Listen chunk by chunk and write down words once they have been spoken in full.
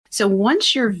So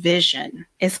once your vision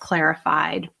is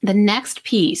clarified, the next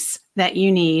piece that you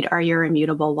need are your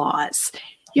immutable laws.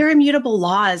 Your immutable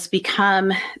laws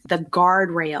become the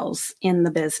guardrails in the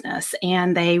business,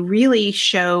 and they really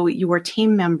show your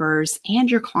team members and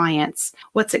your clients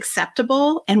what's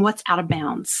acceptable and what's out of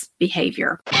bounds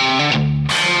behavior.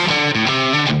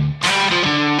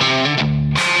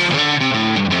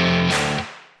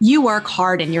 You work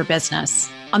hard in your business.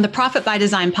 On the Profit by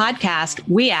Design podcast,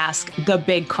 we ask the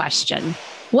big question: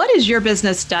 what has your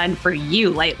business done for you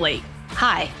lately?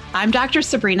 Hi, I'm Dr.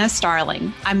 Sabrina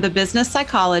Starling. I'm the business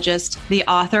psychologist, the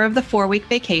author of the 4-Week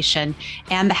Vacation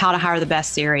and the How to Hire the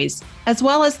Best series, as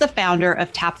well as the founder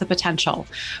of Tap the Potential,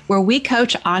 where we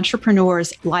coach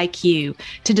entrepreneurs like you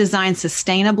to design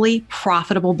sustainably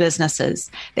profitable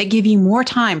businesses that give you more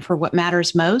time for what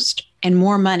matters most and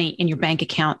more money in your bank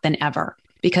account than ever.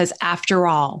 Because after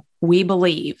all, we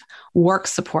believe work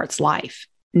supports life,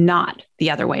 not the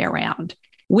other way around.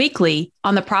 Weekly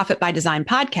on the Profit by Design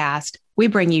podcast, we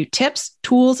bring you tips,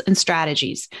 tools, and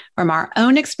strategies from our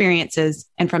own experiences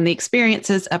and from the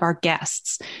experiences of our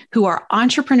guests who are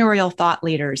entrepreneurial thought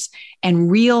leaders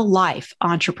and real life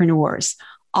entrepreneurs,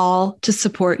 all to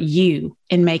support you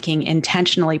in making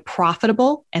intentionally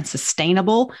profitable and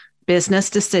sustainable business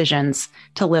decisions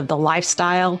to live the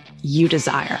lifestyle you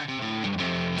desire.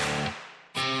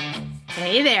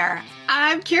 Hey there.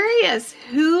 I'm curious,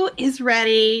 who is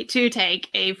ready to take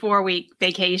a 4-week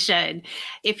vacation?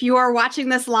 If you are watching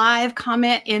this live,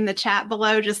 comment in the chat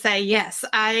below. Just say, yes,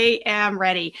 I am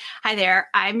ready. Hi there.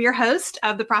 I'm your host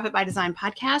of the Profit by Design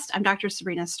podcast. I'm Dr.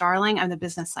 Sabrina Starling. I'm the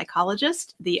business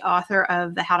psychologist, the author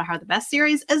of the How to Hire the Best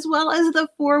series, as well as the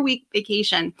 4-Week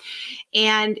Vacation.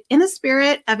 And in the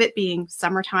spirit of it being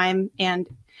summertime, and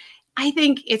I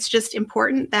think it's just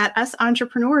important that us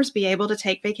entrepreneurs be able to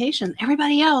take vacation.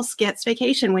 Everybody else gets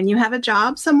vacation. When you have a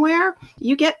job somewhere,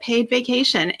 you get paid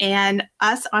vacation. And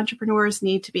us entrepreneurs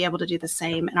need to be able to do the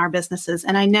same in our businesses.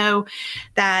 And I know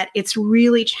that it's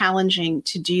really challenging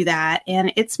to do that.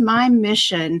 And it's my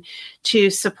mission to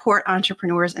support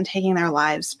entrepreneurs in taking their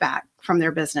lives back from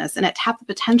their business. And at Tap the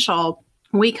Potential,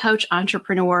 we coach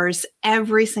entrepreneurs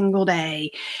every single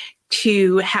day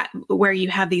to where you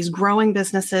have these growing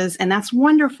businesses. And that's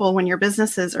wonderful when your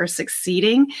businesses are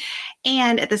succeeding.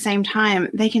 And at the same time,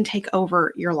 they can take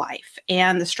over your life.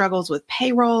 And the struggles with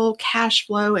payroll, cash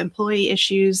flow, employee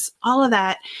issues, all of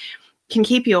that can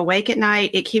keep you awake at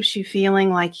night. It keeps you feeling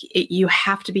like you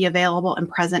have to be available and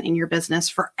present in your business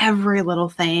for every little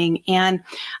thing. And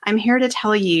I'm here to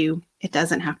tell you, it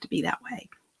doesn't have to be that way.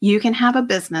 You can have a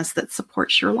business that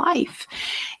supports your life.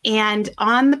 And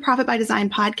on the Profit by Design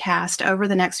podcast, over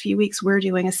the next few weeks, we're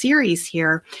doing a series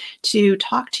here to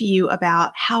talk to you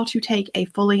about how to take a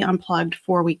fully unplugged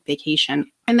 4-week vacation.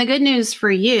 And the good news for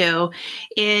you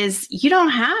is you don't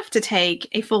have to take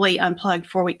a fully unplugged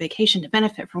 4-week vacation to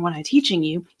benefit from what I'm teaching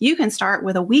you. You can start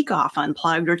with a week off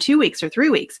unplugged, or 2 weeks or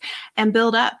 3 weeks, and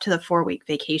build up to the 4-week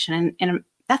vacation. And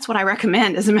that's what I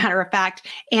recommend, as a matter of fact.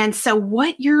 And so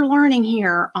what you're learning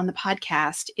here on the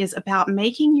podcast is about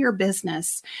making your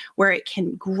business where it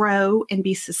can grow and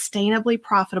be sustainably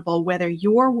profitable, whether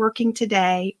you're working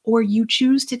today or you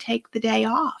choose to take the day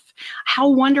off. How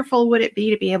wonderful would it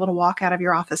be to be able to walk out of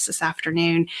your office this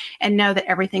afternoon and know that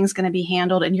everything's going to be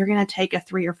handled and you're going to take a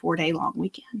 3 or 4 day long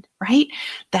weekend, right?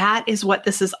 That is what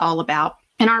this is all about.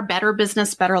 In our Better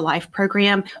Business, Better Life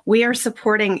program, we are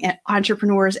supporting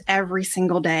entrepreneurs every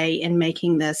single day in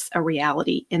making this a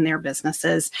reality in their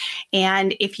businesses.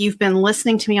 And if you've been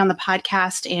listening to me on the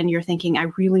podcast and you're thinking,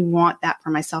 I really want that for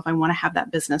myself, I want to have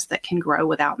that business that can grow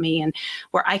without me and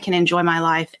where I can enjoy my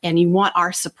life, and you want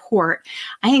our support,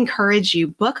 I encourage you,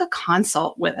 book a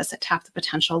consult with us at Tap the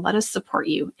Potential. Let us support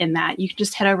you in that. You can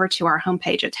just head over to our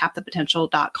homepage at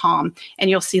tapthepotential.com and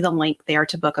you'll see the link there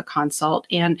to book a consult.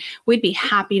 And we'd be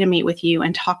happy to meet with you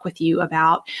and talk with you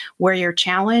about where you're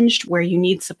challenged, where you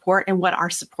need support, and what our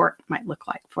support might look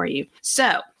like for you.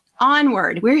 So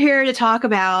onward, we're here to talk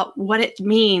about what it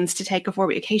means to take a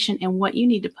 4-week vacation and what you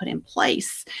need to put in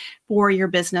place for your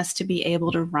business to be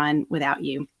able to run without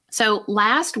you. So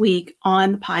last week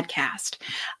on the podcast,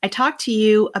 I talked to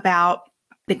you about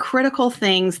the critical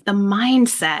things, the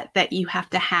mindset that you have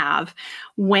to have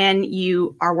when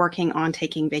you are working on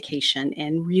taking vacation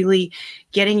and really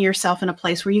getting yourself in a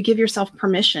place where you give yourself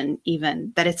permission,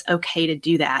 even that it's okay to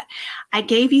do that. I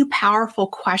gave you powerful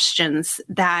questions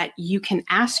that you can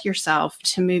ask yourself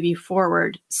to move you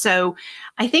forward. So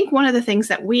I think one of the things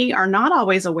that we are not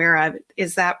always aware of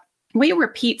is that we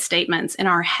repeat statements in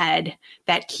our head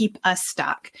that keep us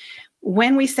stuck.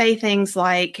 When we say things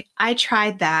like, I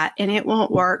tried that and it won't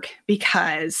work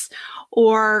because,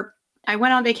 or I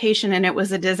went on vacation and it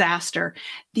was a disaster.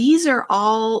 These are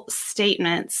all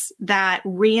statements that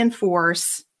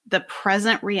reinforce the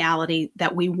present reality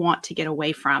that we want to get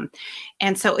away from.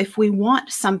 And so if we want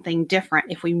something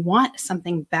different, if we want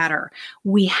something better,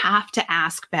 we have to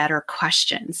ask better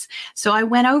questions. So I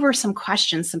went over some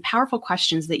questions, some powerful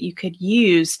questions that you could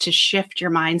use to shift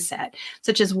your mindset,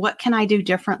 such as what can I do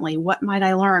differently? What might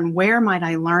I learn? Where might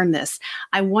I learn this?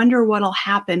 I wonder what'll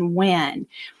happen when.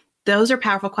 Those are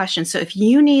powerful questions. So if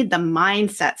you need the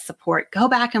mindset support, go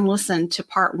back and listen to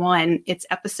part 1. It's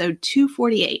episode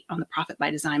 248 on the Profit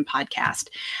by Design podcast.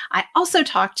 I also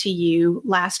talked to you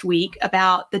last week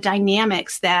about the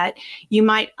dynamics that you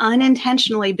might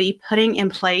unintentionally be putting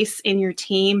in place in your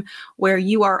team where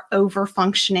you are over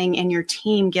functioning and your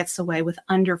team gets away with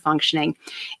under functioning.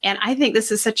 And I think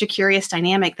this is such a curious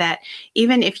dynamic that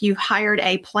even if you've hired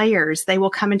A players, they will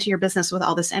come into your business with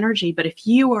all this energy. But if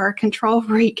you are a control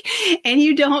freak and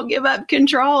you don't give up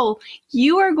control,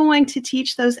 you are going to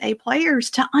teach those A players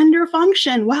to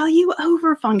underfunction while you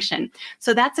overfunction.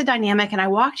 So that's a dynamic. And I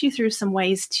walked you through some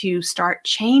ways to start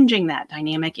changing that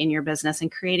dynamic in your business and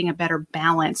creating a better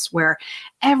balance where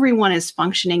everyone is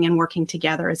functioning and working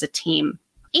together as a team.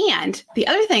 And the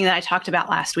other thing that I talked about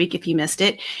last week, if you missed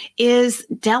it, is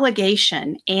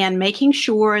delegation and making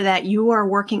sure that you are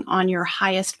working on your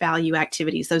highest value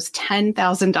activities, those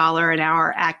 $10,000 an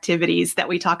hour activities that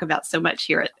we talk about so much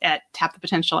here at Tap the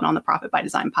Potential and on the Profit by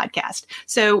Design podcast.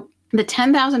 So the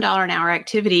 $10,000 an hour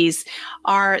activities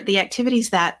are the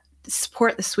activities that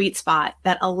support the sweet spot,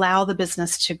 that allow the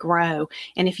business to grow.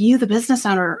 And if you, the business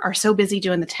owner, are so busy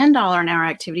doing the $10 an hour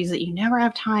activities that you never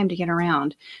have time to get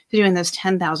around to doing those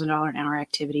 $10,000 an hour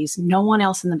activities, no one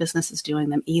else in the business is doing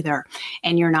them either,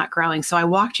 and you're not growing. So I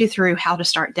walked you through how to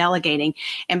start delegating.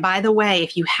 And by the way,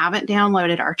 if you haven't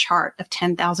downloaded our chart of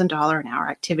 $10,000 an hour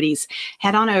activities,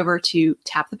 head on over to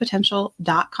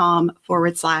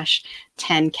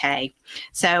tapthepotential.com/10K.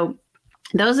 So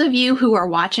those of you who are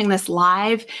watching this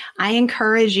live, I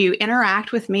encourage you,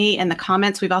 interact with me in the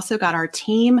comments. We've also got our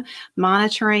team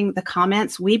monitoring the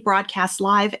comments. We broadcast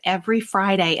live every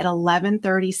Friday at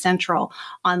 11:30 Central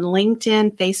on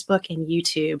LinkedIn, Facebook, and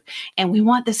YouTube. And we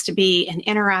want this to be an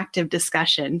interactive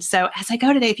discussion. So as I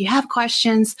go today, if you have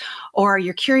questions or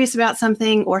you're curious about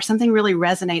something or something really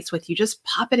resonates with you, just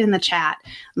pop it in the chat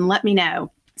and let me know.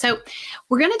 So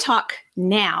we're going to talk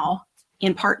now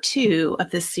in part 2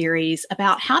 of this series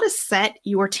about how to set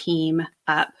your team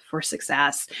up for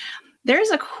success. There's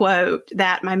a quote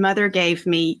that my mother gave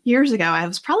me years ago. I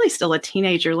was probably still a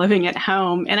teenager living at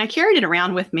home, and I carried it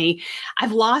around with me.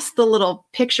 I've lost the little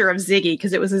picture of Ziggy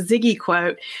because it was a Ziggy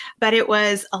quote, but it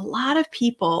was, a lot of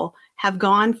people have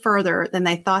gone further than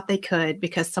they thought they could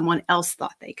because someone else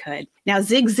thought they could. Now,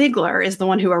 Zig Ziglar is the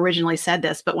one who originally said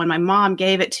this, but when my mom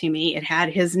gave it to me, it had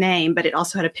his name, but it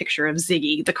also had a picture of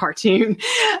Ziggy, the cartoon.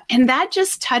 And that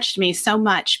just touched me so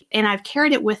much. And I've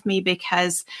carried it with me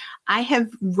because I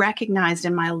have recognized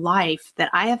in my life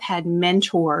that I have had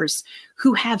mentors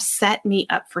who have set me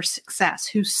up for success,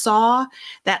 who saw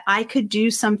that I could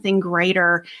do something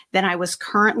greater than I was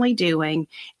currently doing,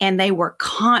 and they were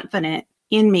confident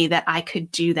in me that I could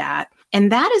do that.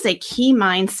 And that is a key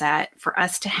mindset for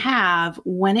us to have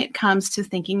when it comes to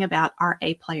thinking about our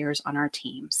A players on our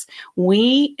teams.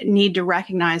 We need to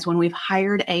recognize when we've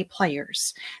hired A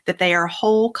players that they are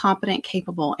whole, competent,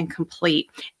 capable, and complete.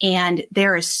 And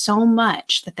there is so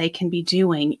much that they can be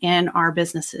doing in our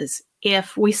businesses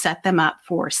if we set them up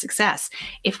for success.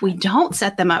 If we don't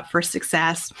set them up for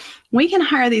success, we can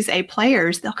hire these A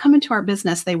players. They'll come into our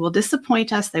business. They will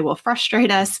disappoint us. They will frustrate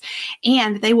us,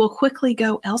 and they will quickly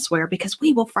go elsewhere because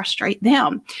we will frustrate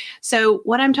them. So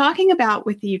what I'm talking about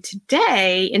with you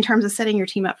today in terms of setting your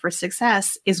team up for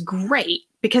success is great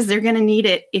because they're going to need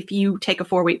it if you take a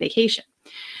 4-week vacation.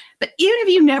 But even if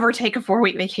you never take a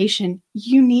 4-week vacation,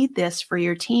 you need this for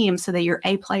your team so that your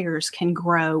A players can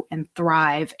grow and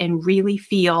thrive and really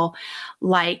feel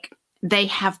like they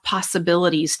have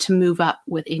possibilities to move up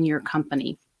within your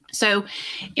company. So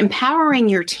empowering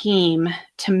your team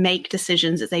to make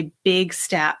decisions is a big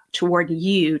step toward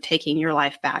you taking your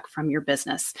life back from your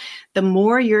business. The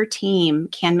more your team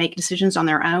can make decisions on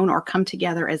their own or come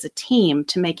together as a team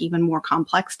to make even more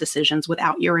complex decisions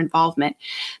without your involvement,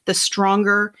 the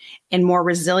stronger and more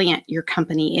resilient your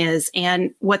company is.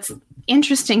 And what's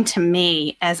interesting to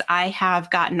me as I have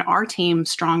gotten our team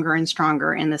stronger and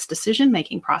stronger in this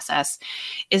decision-making process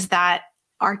is that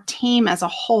our team as a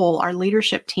whole, our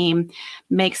leadership team,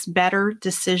 makes better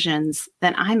decisions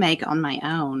than I make on my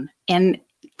own. And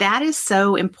that is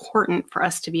so important for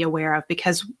us to be aware of,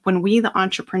 because when we, the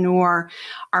entrepreneur,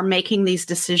 are making these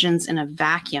decisions in a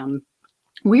vacuum,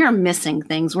 we are missing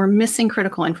things. We're missing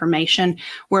critical information.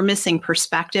 We're missing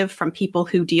perspective from people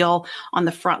who deal on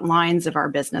the front lines of our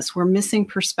business. We're missing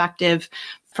perspective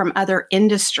from other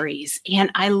industries. And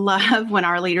I love when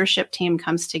our leadership team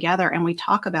comes together and we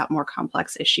talk about more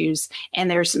complex issues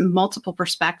and there's multiple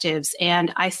perspectives.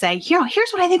 And I say,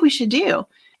 here's what I think we should do.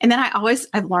 And then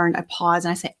I've learned, I pause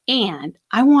and I say, and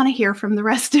I want to hear from the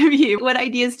rest of you. What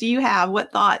ideas do you have?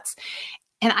 What thoughts?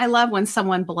 And I love when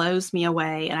someone blows me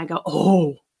away and I go,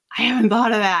 oh, I haven't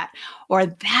thought of that. Or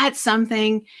that's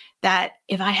something that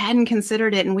if I hadn't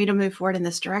considered it and we'd have moved forward in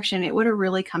this direction, it would have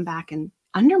really come back and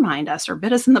undermined us or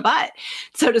bit us in the butt,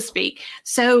 so to speak.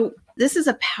 So this is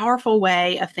a powerful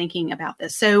way of thinking about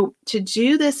this. So to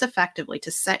do this effectively,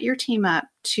 to set your team up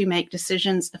to make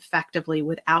decisions effectively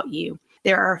without you,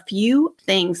 there are a few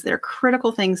things that are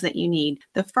critical things that you need.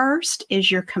 The first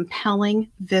is your compelling,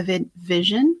 vivid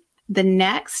vision. The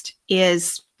next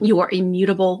is your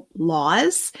immutable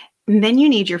laws. And then you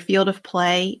need your field of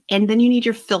play, and then you need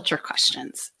your filter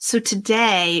questions. So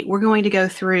today we're going to go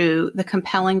through the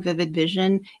compelling, vivid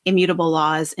vision, immutable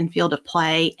laws, and field of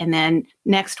play. And then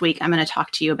next week, I'm going to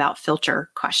talk to you about filter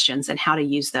questions and how to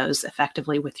use those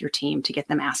effectively with your team to get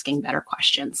them asking better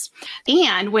questions.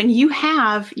 And when you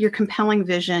have your compelling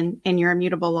vision and your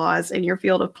immutable laws and your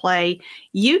field of play,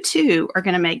 you too are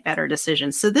going to make better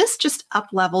decisions. So this just up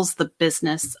levels the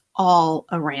business all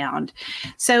around.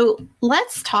 So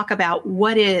let's talk about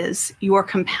what is your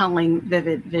compelling,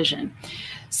 vivid vision.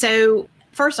 So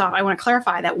first off, I want to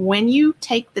clarify that when you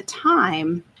take the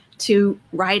time to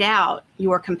write out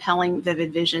your compelling,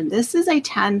 vivid vision, this is a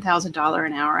 $10,000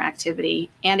 an hour activity,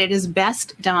 and it is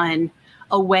best done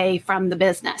away from the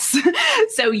business.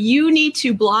 So you need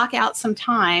to block out some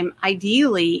time,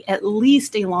 ideally at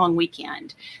least a long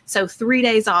weekend. So 3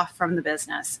 days off from the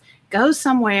business. Go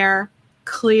somewhere,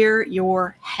 clear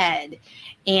your head,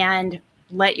 and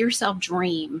let yourself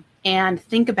dream and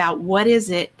think about what is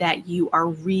it that you are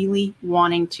really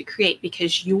wanting to create,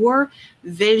 because your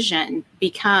vision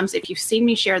becomes, if you've seen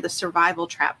me share the survival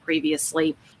trap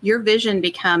previously, your vision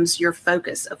becomes your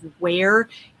focus of where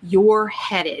you're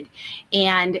headed.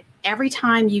 And every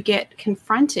time you get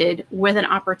confronted with an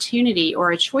opportunity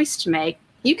or a choice to make,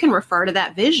 you can refer to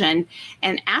that vision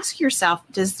and ask yourself,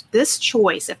 does this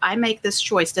choice, if I make this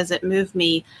choice, does it move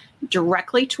me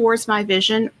directly towards my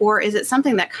vision? Or is it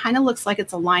something that kind of looks like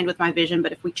it's aligned with my vision,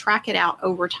 but if we track it out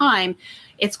over time,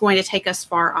 it's going to take us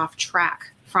far off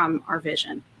track from our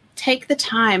vision? Take the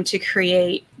time to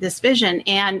create this vision.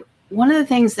 And one of the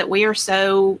things that we are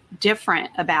so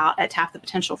different about at Tap the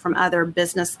Potential from other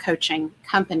business coaching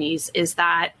companies is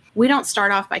that we don't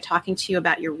start off by talking to you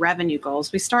about your revenue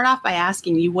goals. We start off by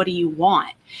asking you, what do you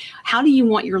want? How do you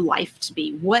want your life to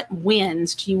be? What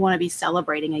wins do you want to be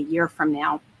celebrating a year from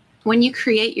now? When you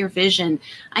create your vision,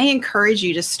 I encourage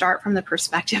you to start from the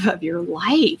perspective of your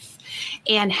life.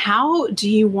 And how do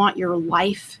you want your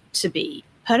life to be?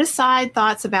 Put aside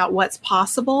thoughts about what's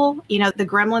possible. You know, the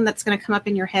gremlin that's going to come up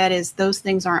in your head is those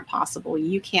things aren't possible.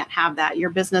 You can't have that. Your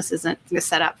business isn't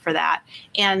set up for that.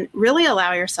 And really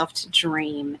allow yourself to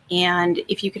dream. And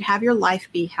if you could have your life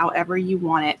be however you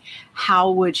want it,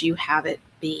 how would you have it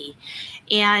be?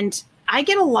 And I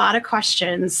get a lot of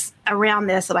questions around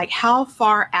this, like how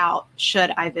far out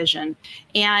should I vision?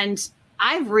 And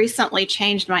I've recently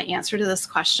changed my answer to this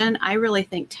question. I really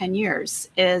think 10 years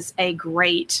is a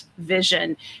great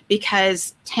vision,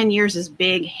 because 10 years is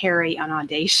big, hairy, and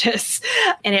audacious,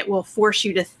 and it will force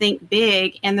you to think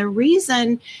big. And the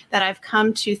reason that I've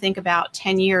come to think about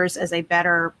 10 years as a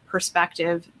better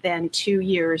perspective than 2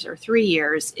 years or 3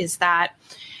 years is that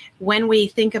when we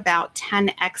think about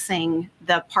 10xing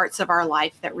the parts of our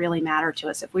life that really matter to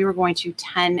us, if we were going to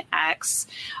 10x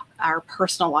our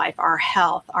personal life, our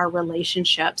health, our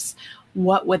relationships,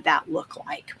 what would that look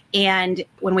like? And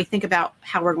when we think about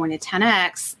how we're going to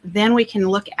 10x, then we can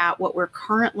look at what we're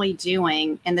currently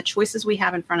doing and the choices we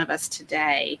have in front of us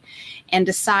today and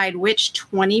decide which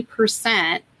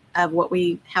 20% of what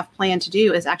we have planned to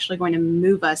do is actually going to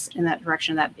move us in that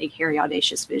direction of that big, hairy,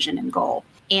 audacious vision and goal.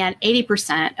 And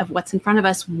 80% of what's in front of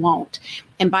us won't.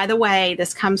 And by the way,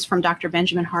 this comes from Dr.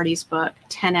 Benjamin Hardy's book,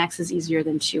 10X is Easier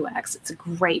Than 2X. It's a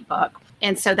great book.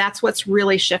 And so that's what's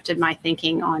really shifted my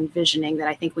thinking on visioning, that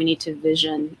I think we need to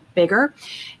vision bigger.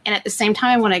 And at the same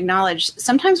time, I want to acknowledge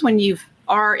sometimes when you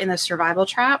are in the survival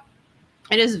trap,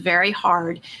 it is very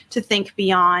hard to think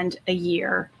beyond a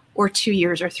year or 2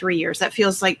 years or 3 years. That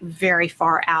feels like very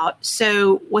far out.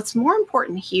 So what's more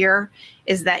important here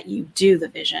is that you do the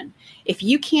vision. If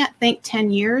you can't think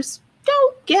 10 years,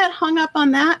 don't get hung up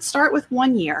on that. Start with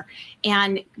 1 year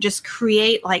and just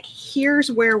create, like, here's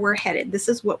where we're headed. This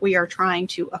is what we are trying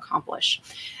to accomplish.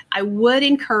 I would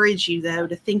encourage you, though,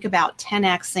 to think about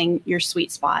 10xing your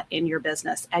sweet spot in your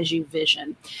business as you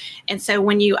vision. And so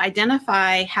when you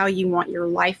identify how you want your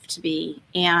life to be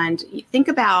and you think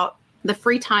about the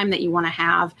free time that you want to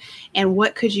have and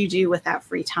what could you do with that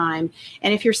free time.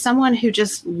 And if you're someone who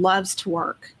just loves to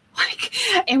work,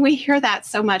 and we hear that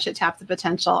so much at Tap the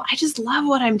Potential. I just love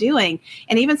what I'm doing.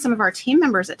 And even some of our team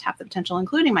members at Tap the Potential,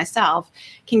 including myself,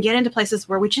 can get into places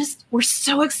where we're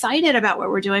so excited about what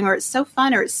we're doing, or it's so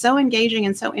fun, or it's so engaging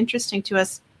and so interesting to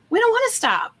us. We don't want to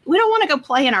stop. We don't want to go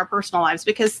play in our personal lives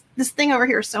because this thing over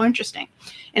here is so interesting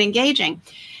and engaging.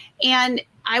 And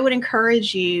I would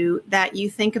encourage you that you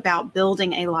think about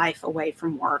building a life away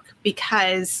from work,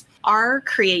 because our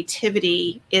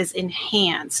creativity is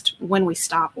enhanced when we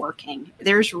stop working.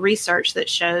 There's research that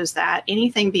shows that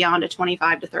anything beyond a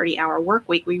 25 to 30 hour work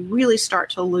week, we really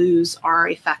start to lose our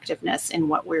effectiveness in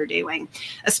what we're doing,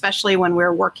 especially when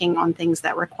we're working on things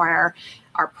that require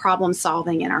our problem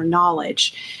solving and our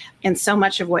knowledge. And so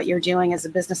much of what you're doing as a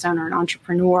business owner and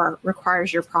entrepreneur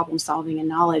requires your problem solving and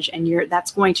knowledge, and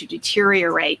that's going to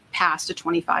deteriorate past a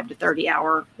 25 to 30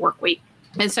 hour work week.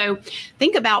 And so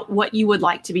think about what you would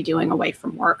like to be doing away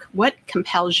from work. What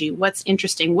compels you? What's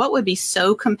interesting? What would be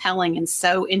so compelling and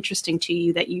so interesting to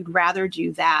you that you'd rather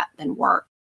do that than work?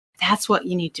 That's what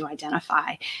you need to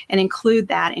identify and include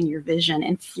that in your vision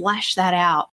and flesh that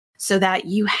out so that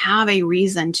you have a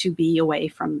reason to be away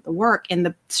from the work. And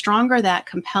the stronger that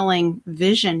compelling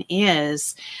vision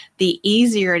is, the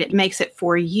easier it makes it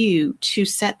for you to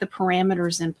set the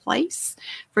parameters in place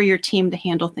for your team to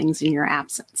handle things in your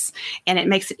absence. And it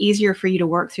makes it easier for you to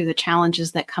work through the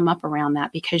challenges that come up around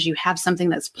that, because you have something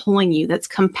that's pulling you, that's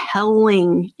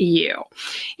compelling you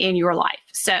in your life.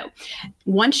 So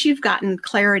once you've gotten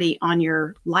clarity on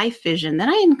your life vision, then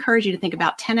I encourage you to think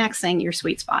about 10xing your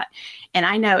sweet spot. And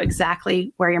I know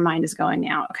exactly where your mind is going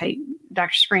now. Okay,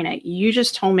 Dr. Sabrina, you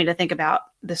just told me to think about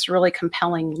this really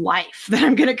compelling life that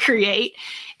I'm going to create.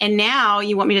 And now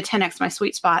you want me to 10x my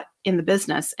sweet spot in the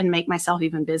business and make myself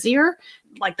even busier?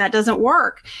 Like, that doesn't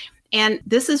work. And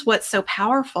this is what's so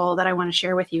powerful that I want to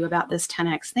share with you about this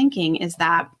 10x thinking, is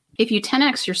that if you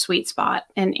 10x your sweet spot,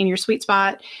 and in your sweet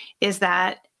spot is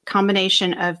that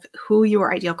combination of who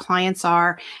your ideal clients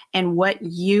are and what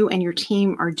you and your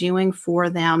team are doing for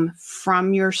them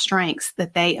from your strengths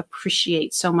that they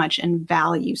appreciate so much and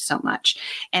value so much.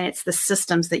 And it's the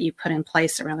systems that you put in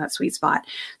place around that sweet spot.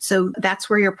 So that's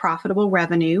where your profitable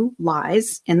revenue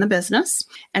lies in the business.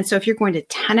 And so if you're going to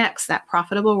 10x that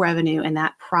profitable revenue and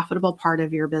that profitable part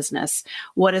of your business,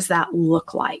 what does that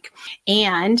look like?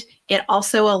 And it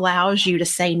also allows you to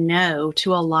say no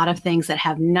to a lot of things that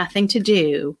have nothing to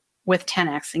do with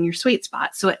 10xing your sweet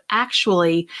spot. So it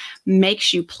actually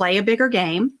makes you play a bigger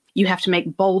game. You have to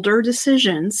make bolder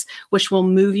decisions, which will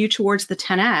move you towards the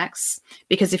 10x,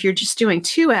 because if you're just doing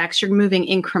 2x, you're moving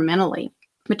incrementally.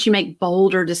 But you make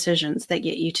bolder decisions that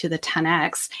get you to the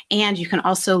 10x. And you can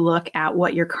also look at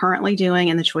what you're currently doing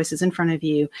and the choices in front of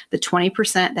you, the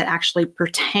 20% that actually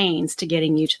pertains to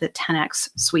getting you to the 10x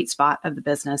sweet spot of the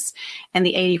business, and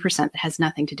the 80% that has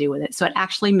nothing to do with it. So it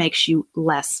actually makes you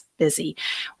less busy.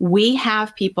 We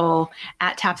have people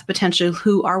at Tap the Potential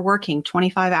who are working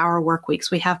 25-hour work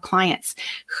weeks. We have clients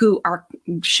who are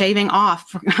shaving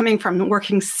off, coming from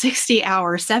working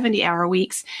 60-hour, 70-hour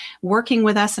weeks, working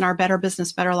with us in our Better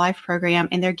Business, Better Life program,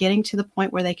 and they're getting to the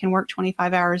point where they can work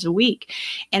 25 hours a week.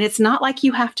 And it's not like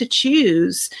you have to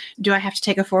choose, do I have to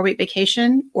take a 4-week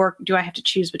vacation, or do I have to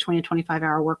choose between a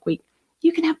 25-hour work week?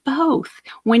 You can have both.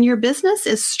 When your business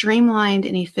is streamlined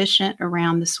and efficient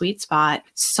around the sweet spot,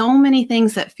 so many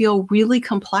things that feel really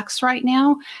complex right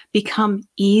now become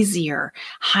easier.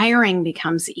 Hiring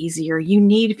becomes easier. You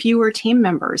need fewer team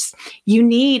members. You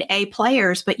need A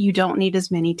players, but you don't need as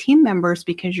many team members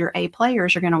because your A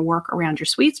players are going to work around your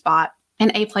sweet spot.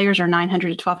 And A players are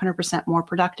 900 to 1,200% more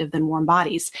productive than warm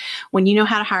bodies. When you know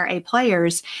how to hire A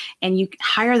players and you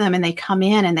hire them and they come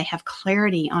in and they have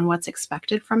clarity on what's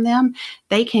expected from them,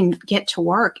 they can get to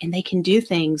work and they can do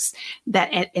things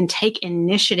that and take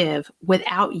initiative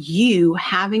without you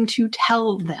having to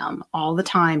tell them all the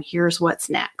time, here's what's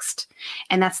next.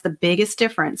 And that's the biggest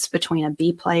difference between a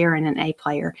B player and an A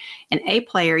player. An A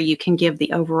player, you can give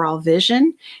the overall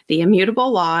vision, the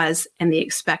immutable laws, and the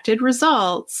expected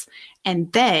results,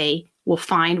 and they will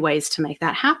find ways to make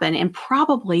that happen. And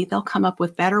probably they'll come up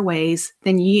with better ways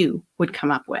than you would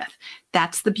come up with.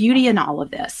 That's the beauty in all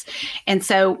of this. And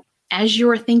so as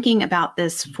you're thinking about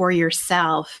this for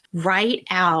yourself, write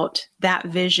out that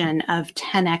vision of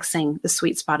 10xing the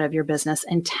sweet spot of your business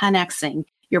and 10xing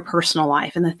your personal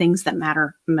life and the things that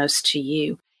matter most to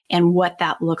you. and what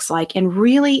that looks like. And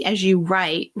really, as you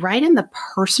write in the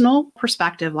personal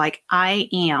perspective, like I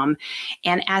am,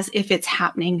 and as if it's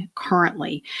happening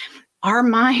currently. Our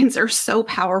minds are so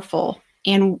powerful.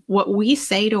 And what we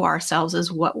say to ourselves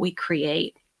is what we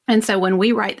create. And so when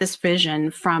we write this vision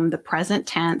from the present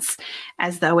tense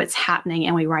as though it's happening,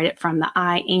 and we write it from the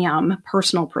I am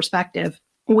personal perspective,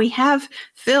 we have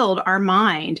filled our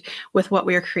mind with what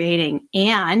we're creating,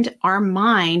 and our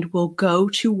mind will go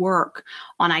to work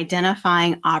on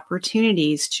identifying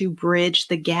opportunities to bridge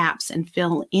the gaps and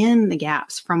fill in the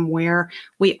gaps from where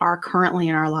we are currently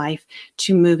in our life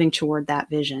to moving toward that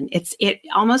vision. It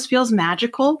almost feels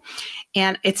magical,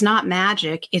 and it's not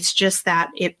magic. It's just that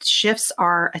it shifts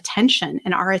our attention,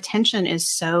 and our attention is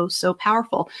so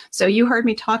powerful. So you heard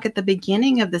me talk at the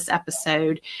beginning of this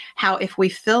episode how if we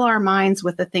fill our minds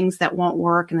with the things that won't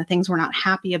work and the things we're not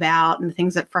happy about and the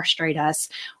things that frustrate us,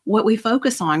 what we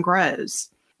focus on grows.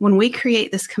 When we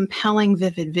create this compelling,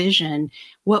 vivid vision,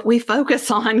 what we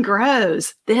focus on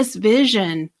grows. This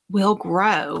vision will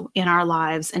grow in our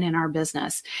lives and in our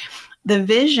business. The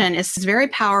vision is very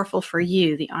powerful for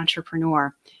you, the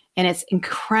entrepreneur, and it's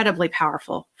incredibly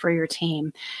powerful for your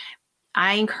team.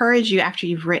 I encourage you, after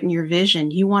you've written your vision,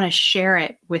 you want to share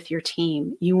it with your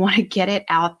team. You want to get it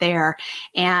out there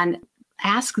and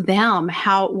ask them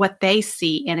what they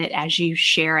see in it as you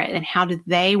share it, and how do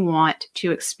they want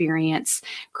to experience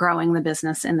growing the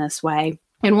business in this way.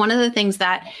 And one of the things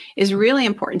that is really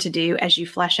important to do as you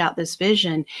flesh out this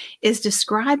vision is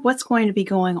describe what's going to be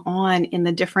going on in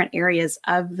the different areas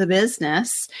of the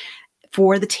business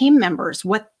for the team members,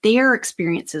 what their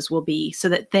experiences will be, so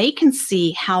that they can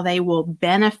see how they will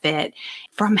benefit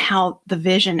from how the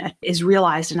vision is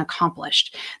realized and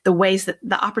accomplished, the ways that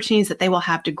the opportunities that they will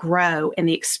have to grow, and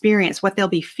the experience, what they'll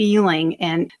be feeling,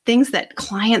 and things that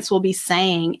clients will be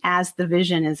saying as the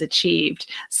vision is achieved.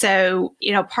 So,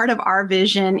 part of our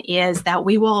vision is that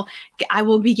I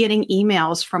will be getting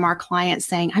emails from our clients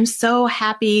saying, I'm so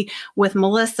happy with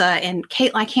Melissa and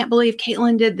Kate. I can't believe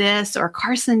Caitlin did this, or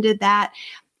Carson did that.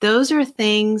 Those are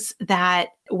things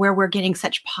where we're getting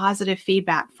such positive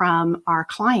feedback from our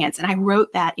clients. And I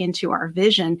wrote that into our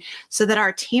vision so that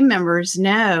our team members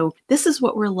know this is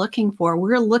what we're looking for.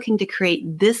 We're looking to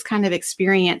create this kind of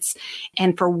experience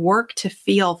and for work to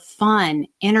feel fun,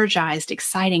 energized,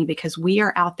 exciting, because we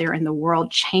are out there in the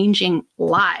world changing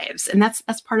lives. And that's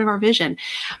part of our vision.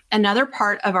 Another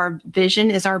part of our vision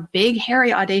is our big,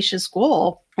 hairy, audacious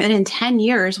goal. And in 10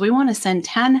 years, we want to send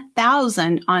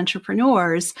 10,000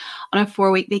 entrepreneurs on a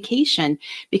 4-week vacation,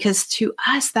 because to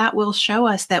us, that will show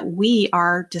us that we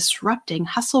are disrupting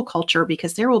hustle culture,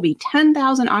 because there will be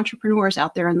 10,000 entrepreneurs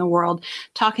out there in the world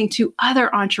talking to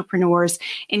other entrepreneurs,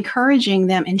 encouraging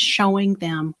them and showing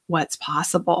them what's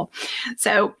possible.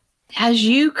 So as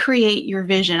you create your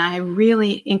vision, I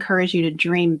really encourage you to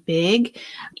dream big.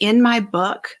 In my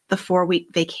book, The 4-Week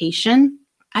Vacation,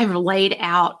 I've laid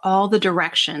out all the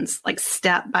directions, like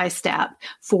step by step,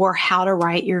 for how to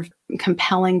write your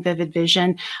compelling, vivid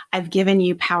vision. I've given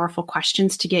you powerful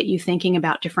questions to get you thinking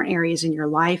about different areas in your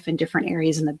life and different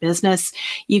areas in the business.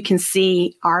 You can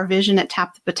see our vision at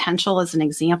Tap the Potential as an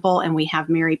example, and we have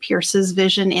Mary Pierce's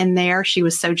vision in there. She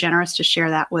was so generous to share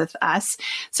that with us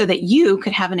so that you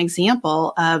could have an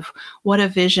example of what a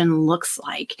vision looks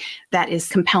like that is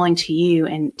compelling to you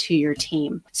and to your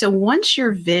team. So once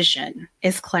your vision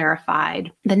is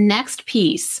clarified, the next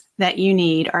piece that you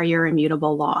need are your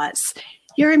immutable laws.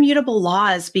 Your immutable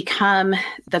laws become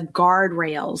the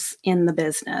guardrails in the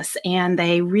business, and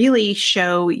they really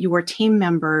show your team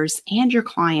members and your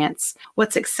clients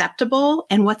what's acceptable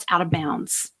and what's out of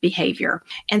bounds behavior.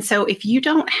 And so if you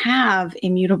don't have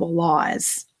immutable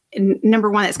laws, number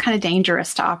one, it's kind of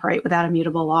dangerous to operate without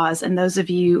immutable laws. And those of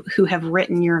you who have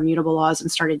written your immutable laws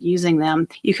and started using them,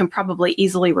 you can probably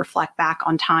easily reflect back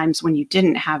on times when you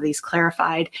didn't have these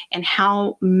clarified and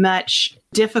how much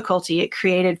difficulty it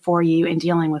created for you in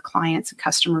dealing with clients and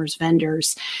customers,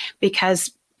 vendors,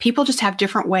 because people just have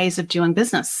different ways of doing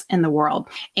business in the world.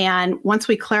 And once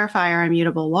we clarify our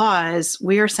immutable laws,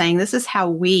 we are saying this is how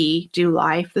we do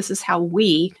life. This is how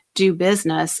we do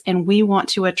business. And we want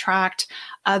to attract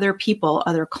other people,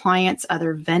 other clients,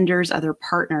 other vendors, other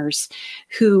partners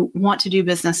who want to do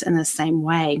business in the same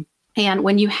way. And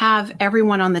when you have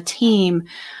everyone on the team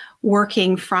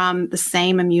working from the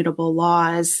same immutable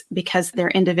laws because their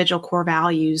individual core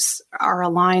values are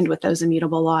aligned with those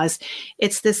immutable laws,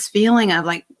 it's this feeling of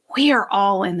like, we are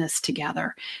all in this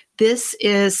together. This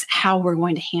is how we're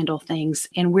going to handle things.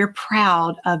 And we're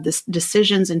proud of the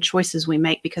decisions and choices we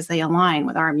make because they align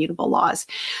with our immutable laws.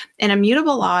 And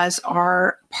immutable laws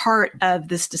are part of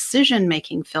this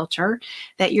decision-making filter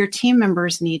that your team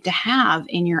members need to have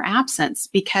in your absence,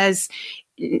 because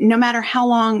no matter how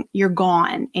long you're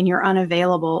gone and you're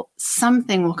unavailable,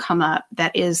 something will come up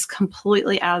that is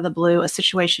completely out of the blue, a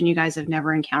situation you guys have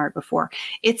never encountered before.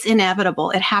 It's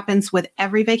inevitable. It happens with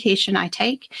every vacation I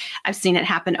take. I've seen it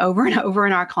happen over and over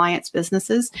in our clients'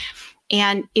 businesses.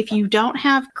 And if you don't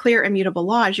have clear immutable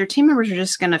laws, your team members are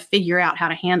just going to figure out how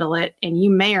to handle it, and you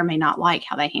may or may not like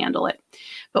how they handle it.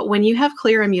 But when you have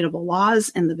clear immutable laws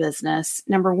in the business,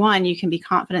 number one, you can be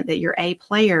confident that your A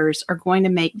players are going to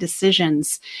make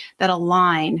decisions that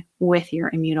align with your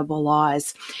immutable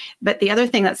laws. But the other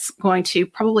thing that's going to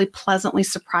probably pleasantly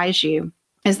surprise you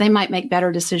is they might make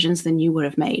better decisions than you would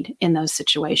have made in those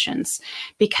situations,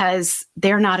 because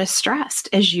they're not as stressed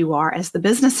as you are, as the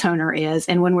business owner is.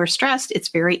 And when we're stressed, it's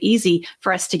very easy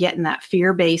for us to get in that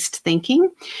fear-based thinking.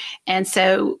 And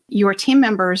so your team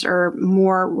members are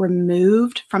more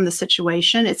removed from the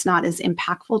situation. It's not as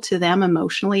impactful to them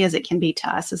emotionally as it can be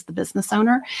to us as the business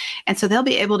owner. And so they'll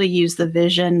be able to use the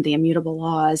vision, the immutable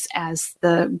laws as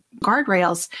the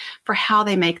guardrails for how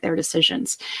they make their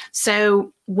decisions.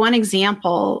 So one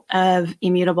example of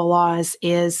immutable laws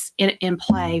is in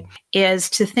play is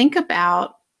to think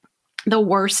about the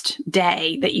worst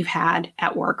day that you've had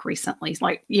at work recently.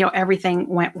 Like, everything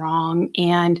went wrong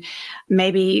and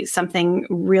maybe something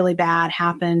really bad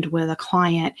happened with a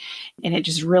client and it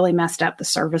just really messed up the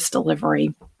service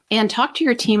delivery. And talk to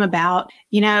your team about,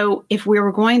 if we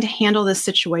were going to handle this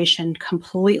situation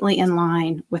completely in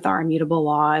line with our immutable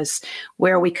laws,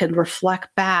 where we could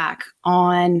reflect back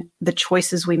on the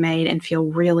choices we made and feel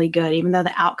really good, even though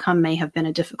the outcome may have been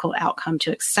a difficult outcome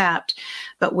to accept,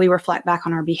 but we reflect back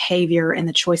on our behavior and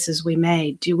the choices we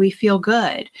made. Do we feel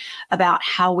good about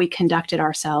how we conducted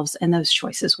ourselves and those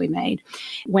choices we made?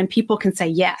 When people can say,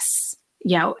 yes,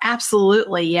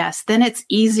 absolutely, yes, then it's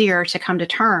easier to come to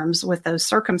terms with those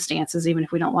circumstances, even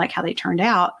if we don't like how they turned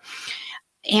out.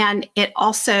 And it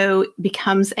also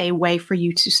becomes a way for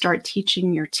you to start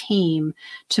teaching your team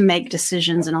to make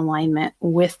decisions in alignment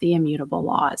with the immutable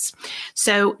laws.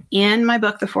 So in my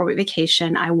book, The 4-Week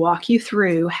Vacation, I walk you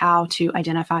through how to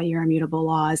identify your immutable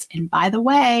laws. And by the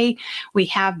way, we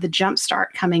have the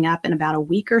Jumpstart coming up in about a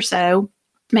week or so.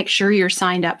 Make sure you're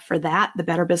signed up for that, the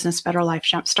Better Business, Better Life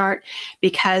Jumpstart,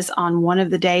 because on one of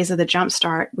the days of the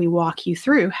Jumpstart, we walk you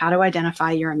through how to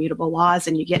identify your immutable laws,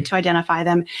 and you get to identify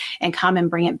them and come and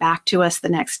bring it back to us the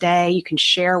next day. You can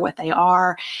share what they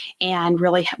are, and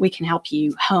really we can help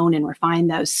you hone and refine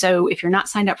those. So if you're not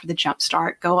signed up for the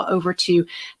Jumpstart, go over to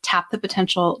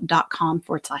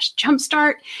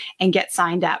tapthepotential.com/jumpstart and get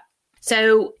signed up.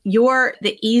 So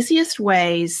the easiest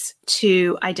ways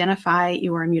to identify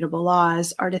your immutable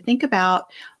laws are to think about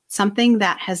something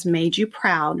that has made you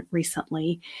proud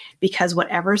recently, because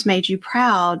whatever's made you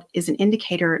proud is an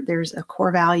indicator there's a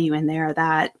core value in there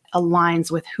that aligns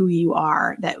with who you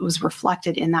are, that was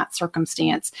reflected in that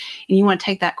circumstance. And you want to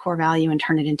take that core value and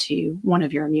turn it into one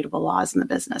of your immutable laws in the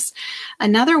business.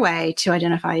 Another way to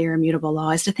identify your immutable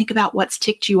law is to think about what's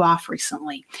ticked you off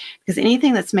recently, because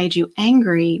anything that's made you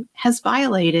angry has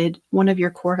violated one of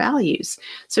your core values.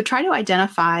 So try to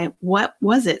identify what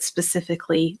was it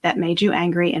specifically that made you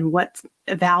angry and what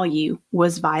value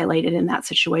was violated in that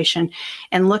situation,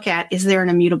 and look at, is there an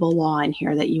immutable law in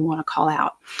here that you want to call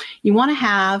out? You want to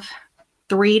have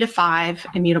 3 to 5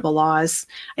 immutable laws.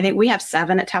 I think we have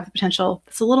 7 at Tap the Potential.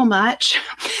 It's a little much.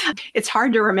 It's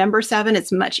hard to remember 7.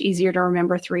 It's much easier to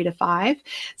remember 3 to 5.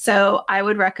 So I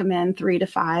would recommend 3 to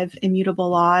 5 immutable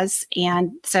laws.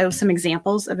 And so some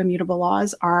examples of immutable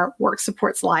laws are work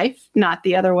supports life, not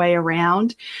the other way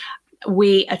around.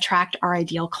 We attract our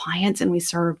ideal clients and we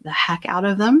serve the heck out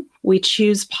of them. We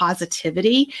choose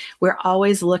positivity. We're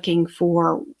always looking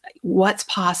for what's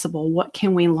possible. What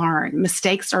can we learn?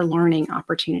 Mistakes are learning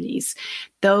opportunities.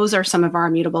 Those are some of our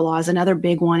immutable laws. Another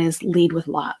big one is lead with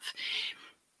love.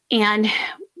 And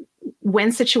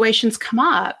when situations come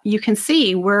up, you can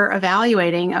see we're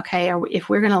evaluating, okay, if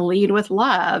we're going to lead with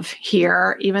love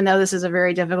here, even though this is a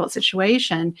very difficult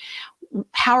situation,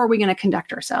 how are we going to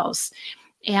conduct ourselves?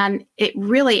 And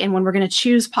when we're going to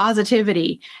choose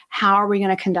positivity, how are we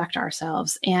going to conduct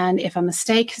ourselves? And if a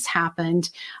mistake has happened,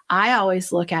 I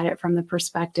always look at it from the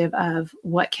perspective of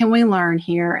what can we learn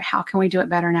here? How can we do it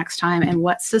better next time? And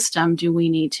what system do we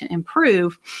need to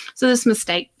improve so this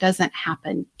mistake doesn't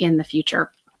happen in the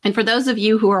future? And for those of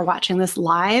you who are watching this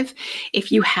live,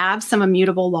 if you have some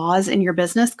immutable laws in your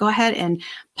business, go ahead and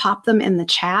pop them in the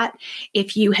chat.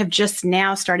 If you have just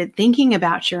now started thinking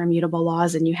about your immutable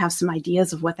laws and you have some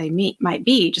ideas of what they might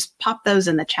be, just pop those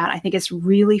in the chat. I think it's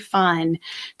really fun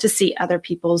to see other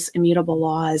people's immutable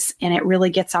laws, and it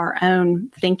really gets our own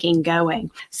thinking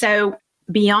going. So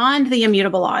beyond the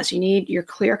immutable laws, you need your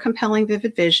clear, compelling,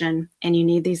 vivid vision, and you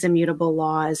need these immutable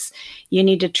laws. You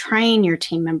need to train your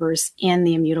team members in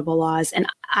the immutable laws. And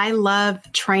I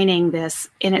love training this,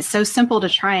 and it's so simple to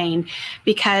train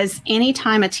because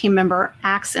anytime a team member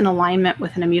acts in alignment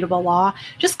with an immutable law,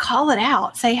 just call it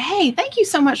out. Say, hey, thank you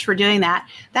so much for doing that.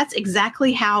 That's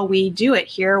exactly how we do it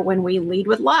here when we lead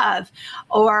with love.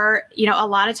 Or, a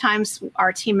lot of times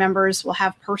our team members will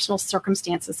have personal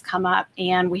circumstances come up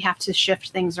and we have to shift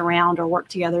things around or work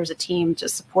together as a team to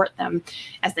support them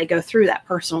as they go through that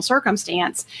personal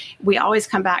circumstance. We always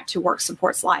come back to work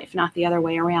supports life, not the other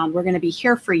way around. We're going to be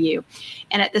here for you.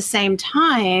 And at the same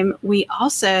time, we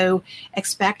also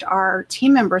expect our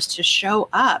team members to show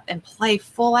up and play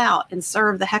full out and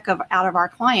serve the heck out of our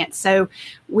clients. So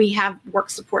we have work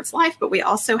supports life, but we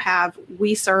also have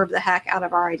we serve the heck out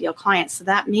of our ideal clients. So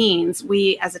that means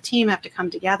we as a team have to come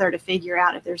together to figure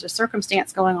out if there's a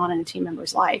circumstance going on in a team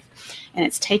member's life and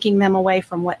it's taking them away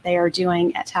from what they are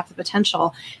doing at Tap the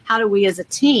Potential. How do we as a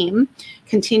team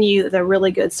continue the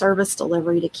really good service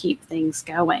delivery to keep things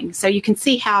going? So you can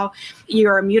see how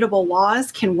your immutable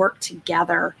laws can work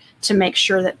together to make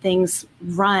sure that things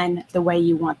run the way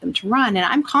you want them to run. And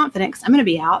I'm confident because I'm going to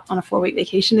be out on a 4-week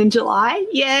vacation in July.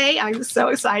 Yay, I'm so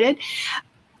excited.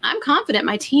 I'm confident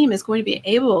my team is going to be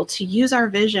able to use our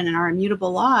vision and our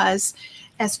immutable laws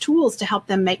as tools to help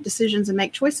them make decisions and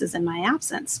make choices in my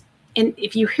absence. And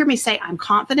if you hear me say, I'm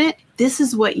confident, this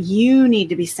is what you need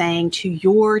to be saying to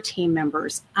your team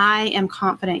members. I am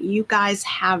confident you guys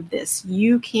have this.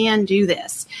 You can do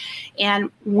this.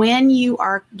 And when you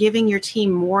are giving your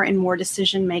team more and more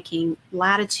decision-making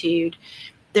latitude,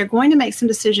 they're going to make some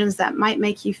decisions that might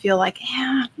make you feel like,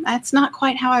 yeah, that's not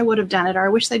quite how I would have done it, or I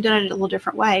wish they'd done it a little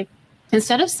different way.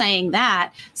 Instead of saying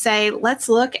that, say, let's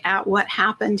look at what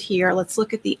happened here. Let's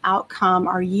look at the outcome.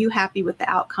 Are you happy with the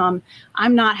outcome?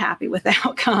 I'm not happy with the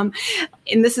outcome.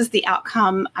 And this is the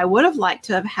outcome I would have liked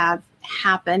to have had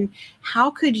happen.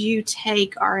 How could you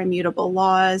take our immutable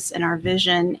laws and our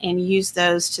vision and use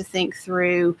those to think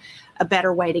through a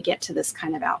better way to get to this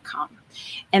kind of outcome?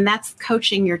 And that's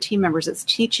coaching your team members. It's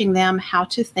teaching them how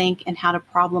to think and how to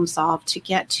problem solve to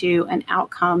get to an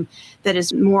outcome that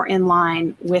is more in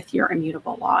line with your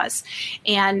immutable laws.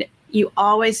 And you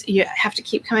have to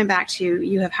keep coming back to,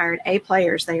 you have hired A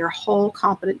players. They are whole,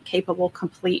 competent, capable,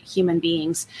 complete human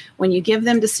beings. When you give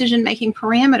them decision-making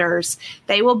parameters,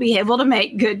 they will be able to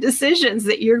make good decisions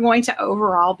that you're going to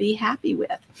overall be happy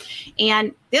with.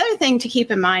 And the other thing to keep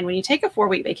in mind when you take a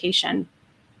 4-week vacation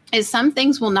is some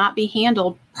things will not be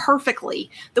handled perfectly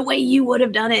the way you would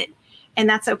have done it. And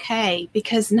that's okay,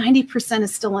 because 90%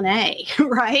 is still an A,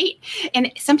 right? And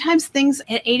sometimes things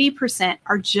at 80%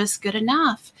 are just good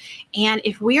enough. And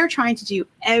if we are trying to do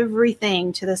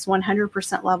everything to this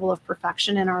 100% level of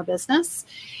perfection in our business,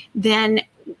 then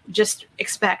just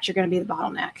expect you're going to be the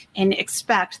bottleneck, and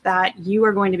expect that you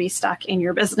are going to be stuck in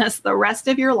your business the rest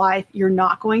of your life. You're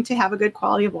not going to have a good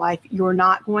quality of life. You're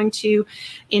not going to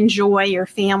enjoy your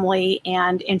family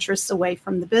and interests away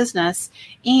from the business.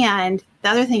 And the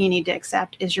other thing you need to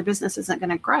accept is your business isn't going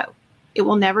to grow. It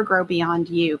will never grow beyond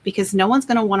you, because no one's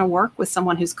going to want to work with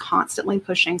someone who's constantly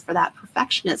pushing for that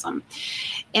perfectionism.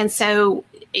 And so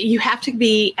you have to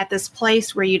be at this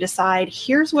place where you decide,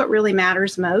 here's what really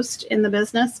matters most in the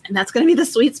business. And that's going to be the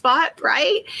sweet spot,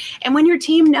 right? And when your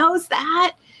team knows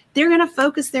that, they're going to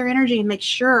focus their energy and make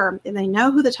sure that they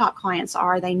know who the top clients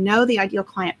are. They know the ideal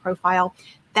client profile.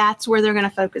 That's where they're going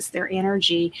to focus their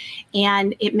energy.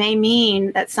 And it may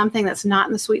mean that something that's not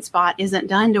in the sweet spot isn't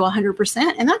done to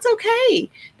 100%. And that's okay.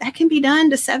 That can be done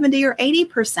to 70 or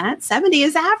 80%. 70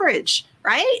 is average,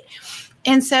 right?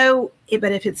 And so,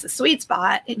 but if it's the sweet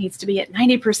spot, it needs to be at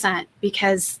 90%,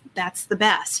 because that's the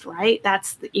best, right?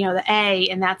 That's the A,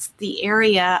 and that's the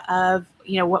area of,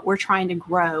 what we're trying to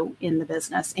grow in the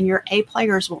business. And your A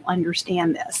players will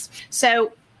understand this.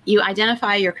 So you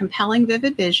identify your compelling,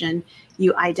 vivid vision,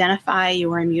 you identify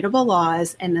your immutable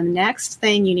laws, and the next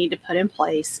thing you need to put in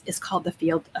place is called the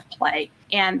field of play.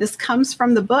 And this comes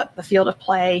from the book, The Field of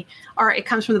Play, or it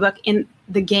comes from the book In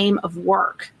the Game of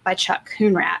Work by Chuck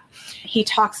Coonrat. He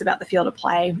talks about the field of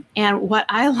play. And what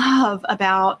I love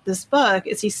about this book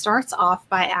is he starts off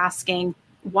by asking,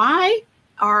 why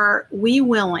are we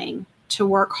willing to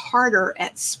work harder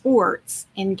at sports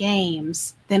and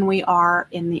games than we are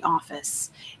in the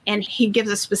office. And he gives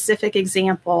a specific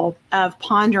example of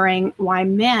pondering why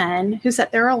men who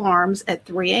set their alarms at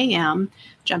 3 a.m.,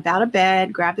 jump out of